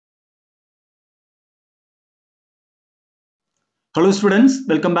Hello students,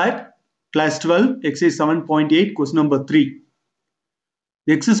 welcome back. Class 12, exercise 7.8, question number 3.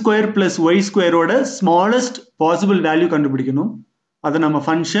 X square plus y square oda smallest possible value கண்டுபிடிக்கணும். அதை நம்ம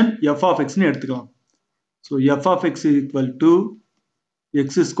function f of x னு எடுத்துக்கலாம். So f of x is equal to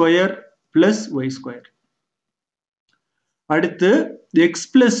x square plus y square. அடுத்து x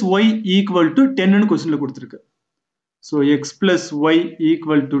plus y equal to 10 னு questionல கொடுத்திருக்கு. So x plus y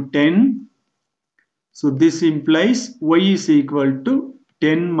equal to 10. So this implies y is equal to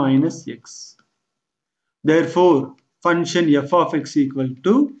 10 minus x. Therefore, function f of x equal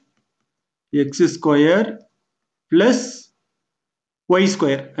to x square plus y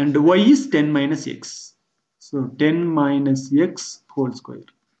square, and y is 10 minus x. So 10 minus x whole square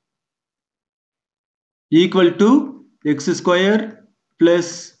equal to x square plus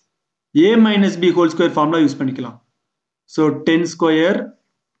a minus b whole square formula use பண்ணிக்கலாம். So 10 square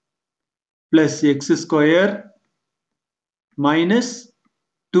plus x square minus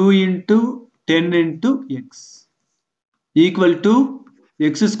 2 into 10 into x equal to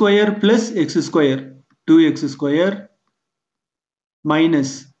x square plus x square 2x square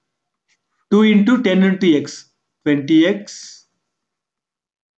minus 2 into 10 into x 20x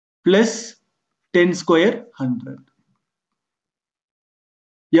plus 10 square 100.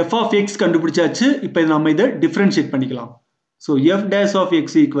 f of x கண்டுபிடிச்சாச்சு. இப்போ நாம இதை differentiate பண்ணிக்கலாம். So f dash of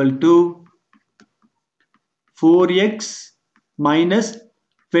x equal to 4x minus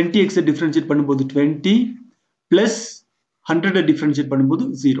 20x differentiate பண்ணும்போது 20 plus 100 differentiate பண்ணும்போது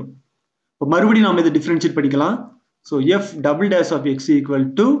 0. இப்போ மறுபடியும் நாம இதை differentiate பண்ணிக்கலாம். So f double dash of x equal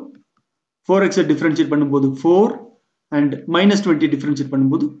to 4x differentiate பண்ணும்போது 4 and minus 20 differentiate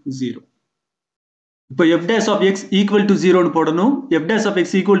பண்ணும்போது 0. இப்போ f dash of x equal to 0 னு போடணும். f dash of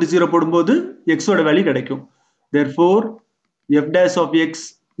x equal to 0 போடும்போது x ஓட வேல்யூ கிடைக்கும். Therefore f dash of x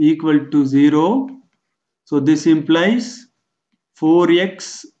equal to 0. So this implies 4x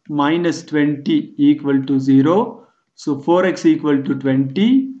minus 20 equal to 0. So 4x equal to 20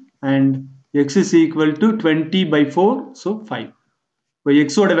 and x is equal to 20 by 4. So 5. இப்போ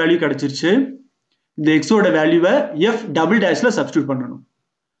x ஓட value கிடைச்சிருச்சு. இந்த x ஓட வேல்யூவை f double dashல substitute பண்ணணும்.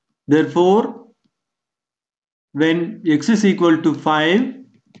 Therefore, when x is equal to 5,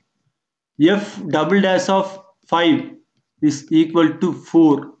 f double dash of 5 is equal to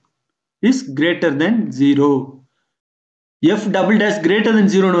 4 is greater than 0. f double dash greater than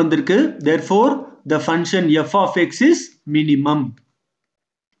 0 னு வந்திருக்கு. Therefore, the function f of x is minimum.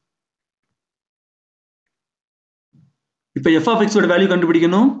 இப்போ f of x ஓட value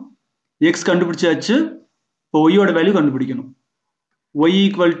கண்டுபிடிக்கணும். x கண்டுபிடிச்சாச்சு. இப்போ y ஓட value கண்டுபிடிக்கணும். y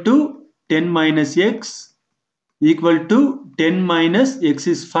equal to 10 minus x equal to 10 minus x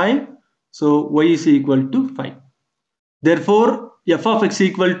is 5. So y is equal to 5. Therefore, f of x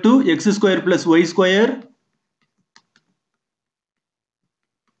equal to x square plus y square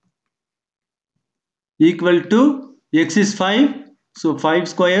equal to x is 5. So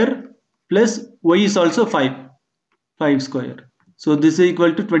 5 square plus y is also 5. 5 square. So this is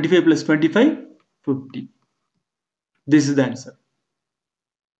equal to 25 plus 25, 50. This is the answer.